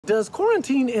Does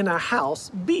quarantine in a house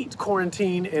beat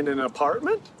quarantine in an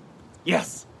apartment?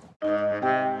 Yes.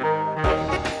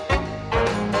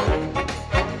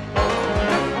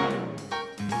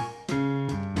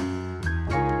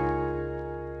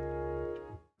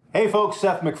 Hey folks,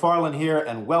 Seth MacFarlane here,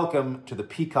 and welcome to the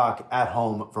Peacock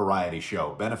at-Home variety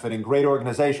show, benefiting great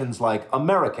organizations like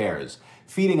AmeriCares,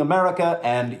 Feeding America,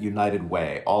 and United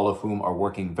Way, all of whom are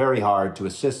working very hard to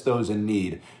assist those in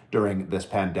need during this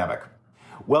pandemic.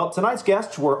 Well, tonight's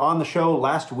guests were on the show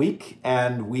last week,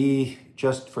 and we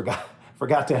just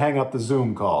forgot to hang up the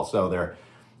Zoom call, so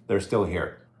they're still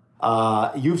here.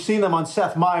 You've seen them on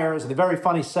Seth Meyers, the very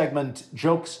funny segment,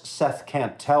 Jokes Seth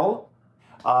Can't Tell.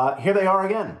 Here they are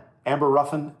again, Amber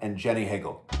Ruffin and Jenny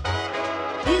Hagel.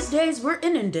 These days, we're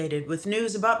inundated with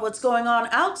news about what's going on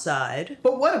outside.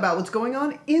 But what about what's going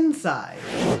on inside?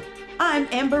 I'm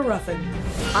Amber Ruffin.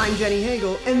 I'm Jenny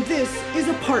Hagel, and this is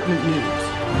Apartment News.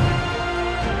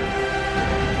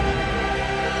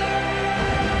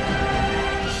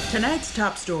 Tonight's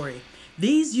top story.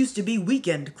 These used to be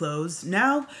weekend clothes.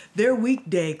 Now they're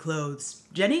weekday clothes.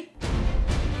 Jenny?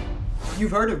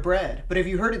 You've heard of bread, but have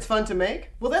you heard it's fun to make?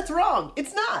 Well, that's wrong.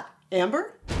 It's not.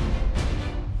 Amber?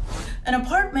 An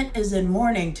apartment is in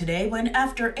mourning today when,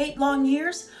 after 8 long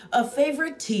years, a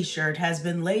favorite t-shirt has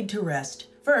been laid to rest.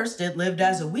 First, it lived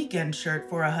as a weekend shirt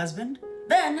for a husband,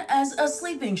 then as a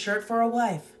sleeping shirt for a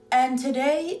wife. And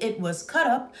today, it was cut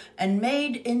up and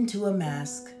made into a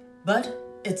mask. But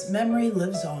its memory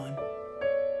lives on.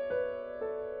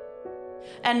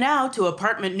 And now to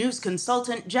apartment news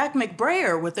consultant Jack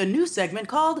McBrayer with a new segment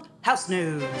called House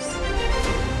News.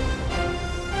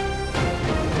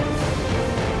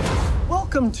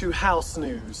 Welcome to House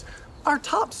News. Our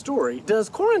top story, does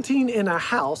quarantine in a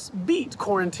house beat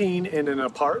quarantine in an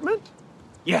apartment?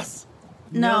 Yes.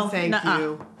 No, thank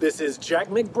you. This is Jack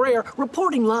McBrayer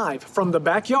reporting live from the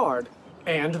backyard,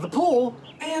 and the pool,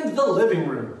 and the living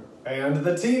room, and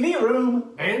the TV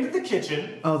room, and the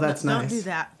kitchen. Oh, that's nice. Don't do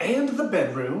that. And the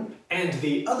bedroom, and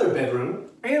the other bedroom,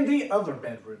 and the other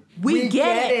bedroom. We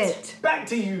get it. Back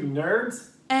to you, nerds.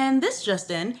 And this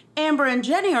just in, Amber and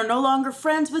Jenny are no longer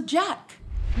friends with Jack.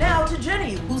 Now to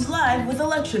Jenny, who's live with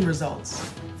election results.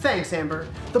 Thanks, Amber.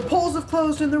 The polls have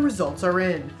closed and the results are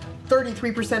in.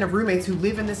 33% of roommates who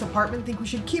live in this apartment think we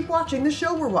should keep watching the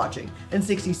show we're watching, and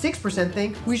 66%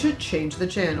 think we should change the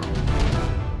channel.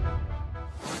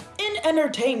 In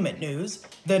entertainment news,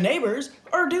 the neighbors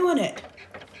are doing it.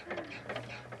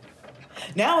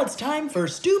 Now it's time for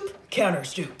Stoop, Counter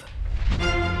Stoop.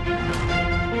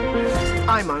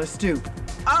 I'm on a stoop.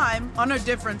 I'm on a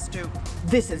different stoop.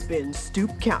 This has been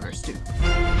Stoop Counter Stoop.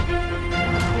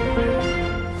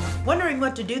 Wondering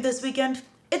what to do this weekend?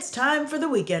 It's time for the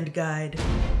Weekend Guide.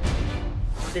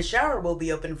 The shower will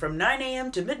be open from 9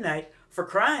 a.m. to midnight for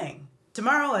crying.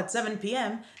 Tomorrow at 7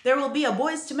 p.m., there will be a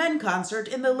Boys to Men concert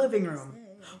in the living room.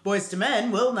 Boys to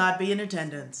Men will not be in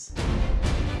attendance.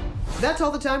 That's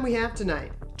all the time we have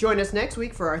tonight. Join us next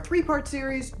week for our 3-part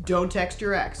series, Don't Text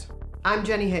Your Ex. I'm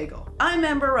Jenny Hagel. I'm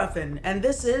Amber Ruffin, and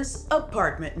this is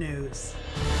Apartment News.